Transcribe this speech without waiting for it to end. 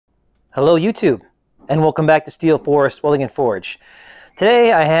Hello YouTube, and welcome back to Steel Forest Welding and Forge.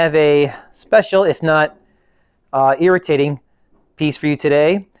 Today I have a special, if not irritating, piece for you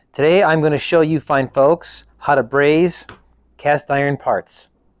today. Today I'm going to show you fine folks how to braze cast iron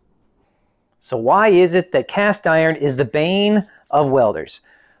parts. So why is it that cast iron is the bane of welders?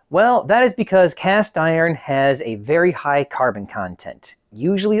 Well, that is because cast iron has a very high carbon content,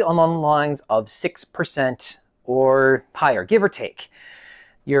 usually along the lines of 6% or higher, give or take.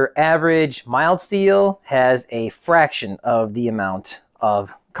 Your average mild steel has a fraction of the amount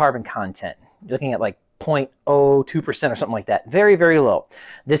of carbon content. You're looking at like 0.02% or something like that. Very, very low.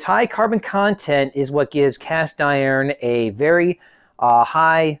 This high carbon content is what gives cast iron a very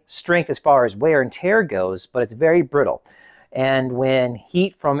high strength as far as wear and tear goes, but it's very brittle. And when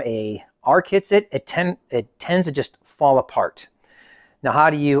heat from a arc hits it, it tends to just fall apart. Now, how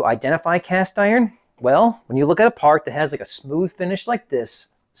do you identify cast iron? Well, when you look at a part that has like a smooth finish like this,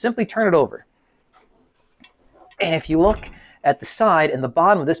 simply turn it over. And if you look at the side and the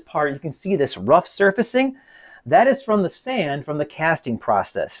bottom of this part, you can see this rough surfacing. That is from the sand from the casting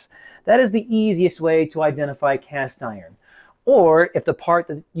process. That is the easiest way to identify cast iron. Or if the part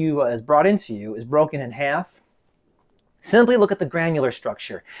that is brought into you is broken in half, simply look at the granular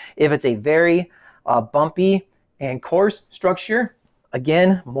structure. If it's a very bumpy and coarse structure,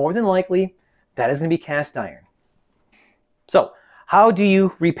 again, more than likely, that is going to be cast iron. So, how do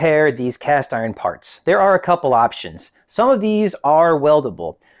you repair these cast iron parts? There are a couple options. Some of these are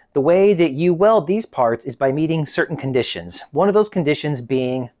weldable. The way that you weld these parts is by meeting certain conditions. One of those conditions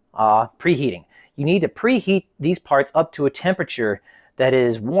being preheating. You need to preheat these parts up to a temperature that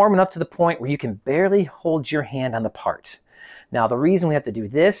is warm enough to the point where you can barely hold your hand on the part. Now, the reason we have to do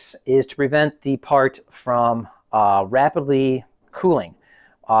this is to prevent the part from rapidly cooling.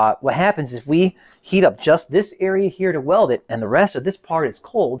 What happens if we heat up just this area here to weld it and the rest of this part is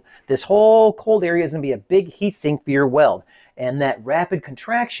cold, this whole cold area is going to be a big heat sink for your weld. And that rapid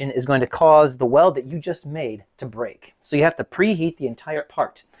contraction is going to cause the weld that you just made to break. So you have to preheat the entire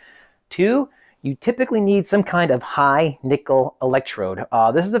part. 2, you typically need some kind of high nickel electrode.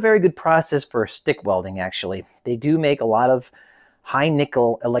 This is a very good process for stick welding, actually. They do make a lot of high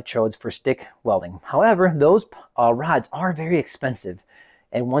nickel electrodes for stick welding. However, those rods are very expensive.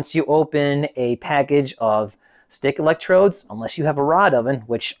 And once you open a package of stick electrodes, unless you have a rod oven,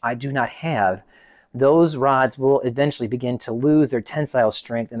 which I do not have, those rods will eventually begin to lose their tensile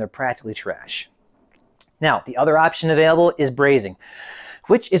strength and they're practically trash. Now, the other option available is brazing,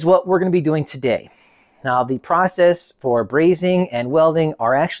 which is what we're going to be doing today. Now, the process for brazing and welding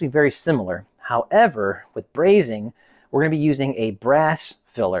are actually very similar. However, with brazing, we're going to be using a brass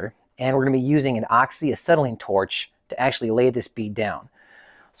filler and we're going to be using an oxyacetylene torch to actually lay this bead down.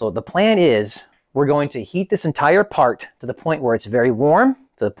 So the plan is we're going to heat this entire part to the point where it's very warm,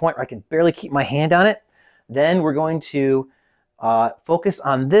 to the point where I can barely keep my hand on it. Then we're going to focus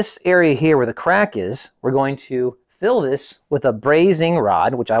on this area here where the crack is. We're going to fill this with a brazing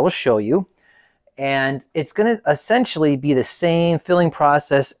rod, which I will show you. And it's going to essentially be the same filling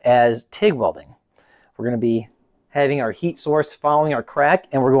process as TIG welding. We're going to be having our heat source following our crack,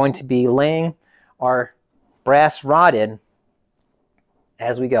 and we're going to be laying our brass rod in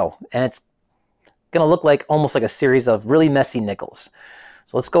as we go. And it's going to look like almost like a series of really messy nickels.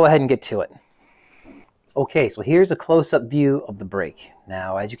 So let's go ahead and get to it. Okay, so here's a close-up view of the break.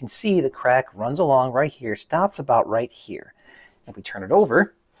 Now, as you can see, the crack runs along right here, stops about right here. If we turn it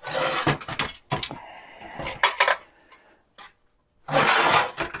over,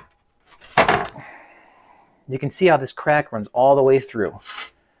 you can see how this crack runs all the way through,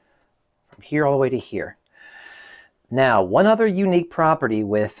 from here all the way to here. Now, one other unique property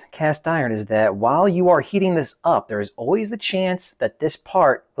with cast iron is that while you are heating this up, there is always the chance that this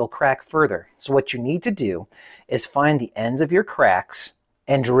part will crack further. So what you need to do is find the ends of your cracks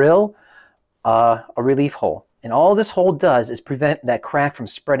and drill a relief hole. And all this hole does is prevent that crack from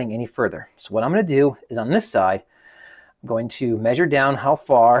spreading any further. So what I'm going to do is on this side, I'm going to measure down how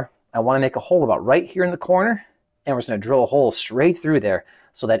far I want to make a hole about right here in the corner. And we're just going to drill a hole straight through there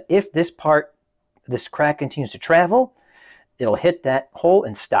so that if this crack continues to travel, it'll hit that hole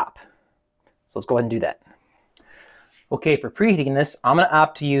and stop. So let's go ahead and do that. Okay, for preheating this, I'm going to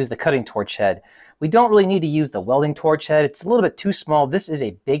opt to use the cutting torch head. We don't really need to use the welding torch head. It's a little bit too small. This is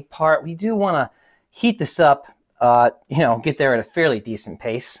a big part. We do want to heat this up, get there at a fairly decent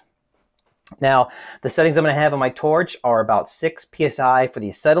pace. Now, the settings I'm going to have on my torch are about 6 psi for the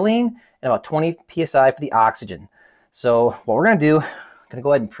acetylene and about 20 psi for the oxygen. So what we're going to do, I'm going to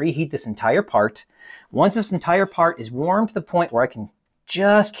go ahead and preheat this entire part. Once this entire part is warm to the point where I can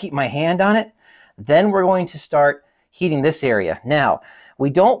just keep my hand on it, then we're going to start heating this area. Now, We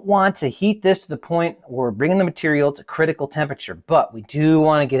don't want to heat this to the point where we're bringing the material to critical temperature, but we do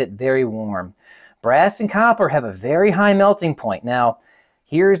want to get it very warm. Brass and copper have a very high melting point. Now,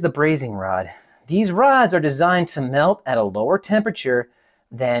 here's the brazing rod. These rods are designed to melt at a lower temperature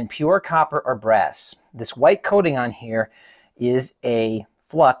than pure copper or brass. This white coating on here is a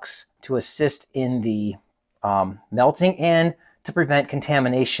flux to assist in the melting and to prevent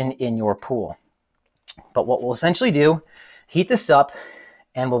contamination in your pool. But what we'll essentially do, heat this up,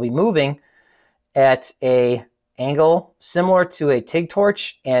 and we'll be moving at an angle similar to a TIG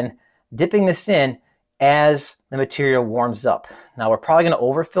torch and dipping this in as the material warms up. Now we're probably going to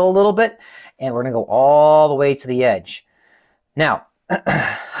overfill a little bit, and we're going to go all the way to the edge. Now,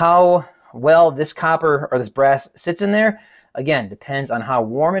 how well this copper or this brass sits in there, again, depends on how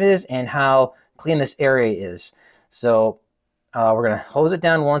warm it is and how clean this area is. So we're going to hose it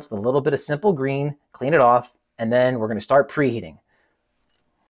down once with a little bit of simple green, clean it off, and then we're going to start preheating.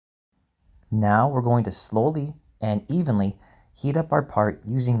 Now we're going to slowly and evenly heat up our part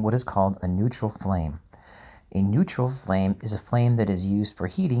using what is called a neutral flame. A neutral flame is a flame that is used for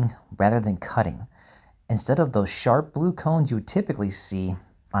heating rather than cutting. Instead of those sharp blue cones you would typically see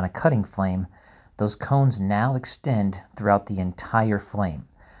on a cutting flame, those cones now extend throughout the entire flame.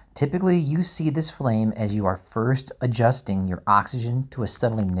 Typically, you see this flame as you are first adjusting your oxygen to a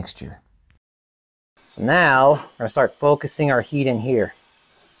settling mixture. So now, we're going to start focusing our heat in here.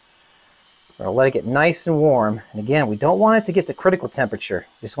 We're going to let it get nice and warm. And again, we don't want it to get to critical temperature.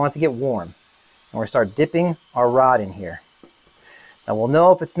 We just want it to get warm. And we're going to start dipping our rod in here. Now we'll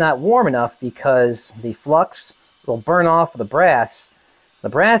know if it's not warm enough because the flux will burn off of the brass. The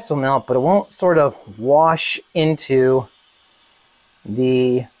brass will melt, but it won't sort of wash into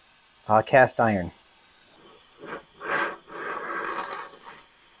the cast iron.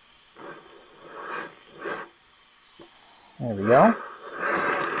 There we go.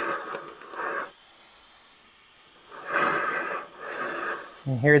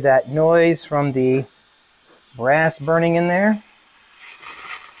 You hear that noise from the brass burning in there.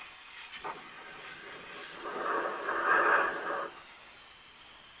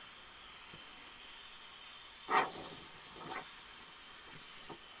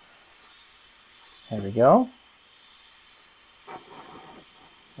 There we go.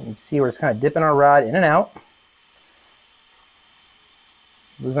 You can see we're just kind of dipping our rod in and out.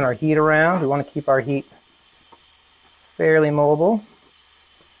 Moving our heat around. We want to keep our heat fairly mobile.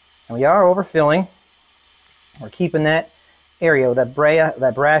 And we are overfilling. We're keeping that area,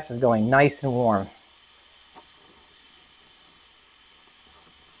 that brass is going nice and warm.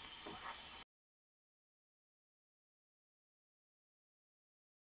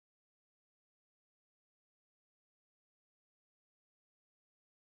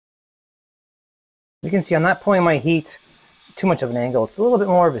 You can see I'm not pulling my heat too much of an angle. It's a little bit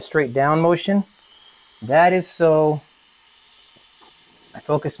more of a straight down motion. That is so I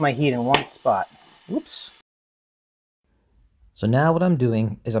focus my heat in one spot. Oops. So now what I'm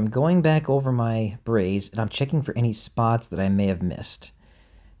doing is I'm going back over my braze and I'm checking for any spots that I may have missed.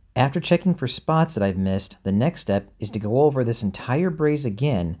 After checking for spots that I've missed, the next step is to go over this entire braze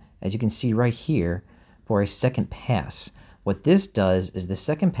again, as you can see right here, for a second pass. What this does is the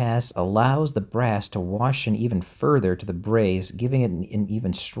second pass allows the brass to wash in even further to the braze, giving it an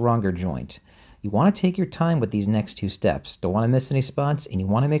even stronger joint. You want to take your time with these next two steps. Don't want to miss any spots, and you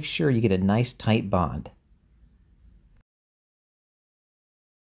want to make sure you get a nice tight bond.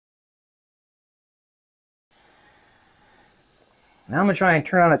 Now I'm going to try and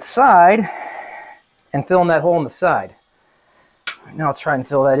turn on its side and fill in that hole in the side. Now let's try and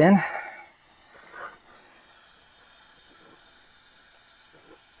fill that in.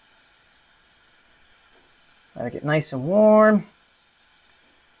 Let it get nice and warm.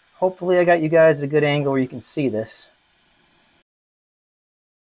 Hopefully I got you guys a good angle where you can see this.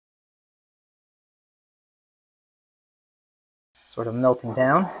 Sort of melting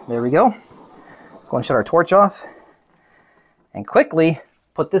down. There we go. Let's go and shut our torch off and quickly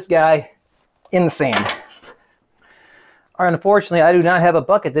put this guy in the sand. All right, unfortunately, I do not have a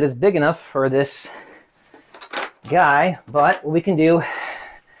bucket that is big enough for this guy, but what we can do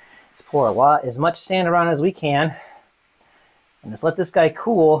is pour as much sand around as we can and just let this guy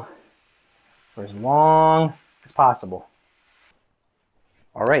cool for as long as possible.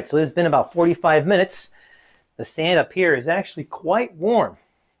 All right, so it's been about 45 minutes. The sand up here is actually quite warm.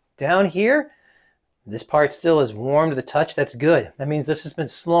 Down here, this part still is warm to the touch. That's good. That means this has been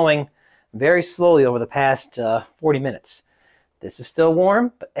slowing very slowly over the past 40 minutes. This is still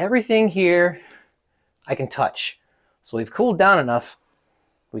warm, but everything here I can touch. So we've cooled down enough.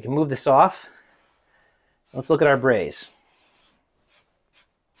 We can move this off. Let's look at our braze.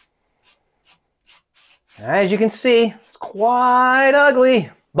 As you can see, it's quite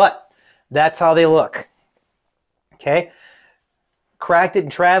ugly, but that's how they look. Okay, cracked it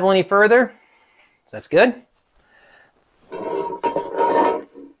and travel any further, so that's good.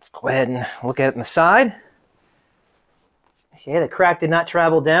 Let's go ahead and look at it on the side. Okay, the crack did not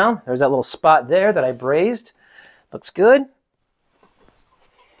travel down. There's that little spot there that I brazed. Looks good.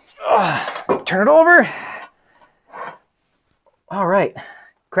 Turn it over. All right,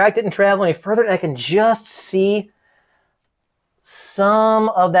 crack didn't travel any further, and I can just see some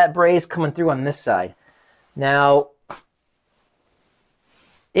of that braze coming through on this side. Now,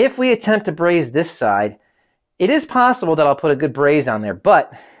 if we attempt to braze this side, it is possible that I'll put a good braze on there,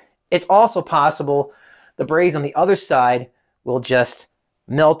 but it's also possible the braze on the other side will just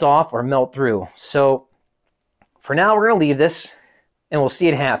melt off or melt through. So for now, we're going to leave this and we'll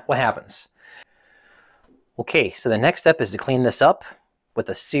see what happens. Okay, so the next step is to clean this up with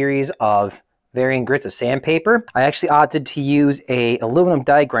a series of varying grits of sandpaper. I actually opted to use a aluminum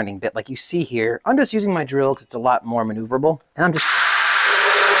die grinding bit like you see here. I'm just using my drill because it's a lot more maneuverable. And I'm just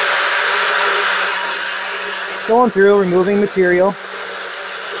going through, removing material.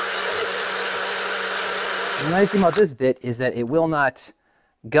 The nice thing about this bit is that it will not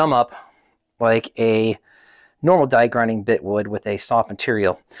gum up like a normal die grinding bit would with a soft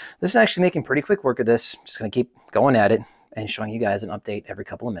material. This is actually making pretty quick work of this. Just going to keep going at it and showing you guys an update every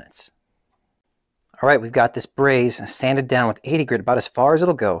couple of minutes. All right, we've got this braze sanded down with 80 grit about as far as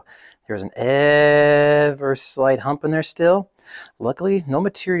it'll go. There's an ever slight hump in there still. Luckily, no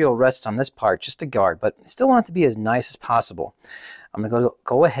material rests on this part, just a guard, but I still want it to be as nice as possible. I'm going to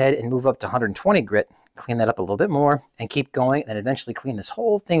go ahead and move up to 120 grit, clean that up a little bit more, and keep going, and eventually clean this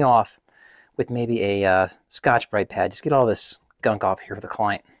whole thing off with maybe a Scotch-Brite pad. Just get all this gunk off here for the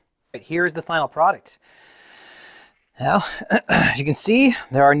client. Right, here's the final product. Now, as you can see,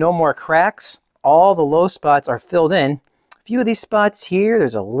 there are no more cracks. All the low spots are filled in. A few of these spots here,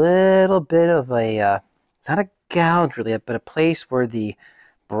 there's a little bit of a, it's not a gouge really, but a place where the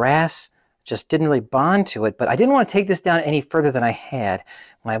brass just didn't really bond to it. But I didn't want to take this down any further than I had.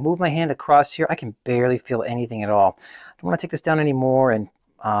 When I move my hand across here, I can barely feel anything at all. I don't want to take this down anymore and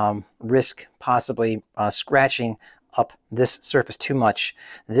risk possibly scratching up this surface too much.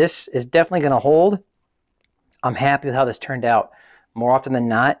 This is definitely going to hold. I'm happy with how this turned out. More often than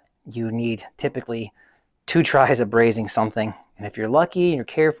not, you need typically 2 tries of brazing something. And if you're lucky and you're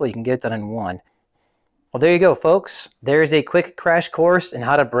careful, you can get it done in 1. Well, there you go, folks. There's a quick crash course in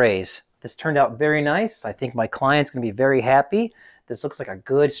how to braze. This turned out very nice. I think my client's going to be very happy. This looks like a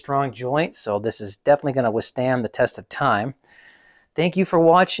good, strong joint, so this is definitely going to withstand the test of time. Thank you for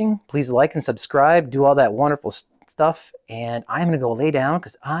watching. Please like and subscribe. Do all that wonderful stuff. And I'm going to go lay down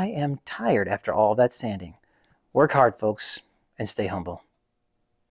because I am tired after all that sanding. Work hard, folks, and stay humble.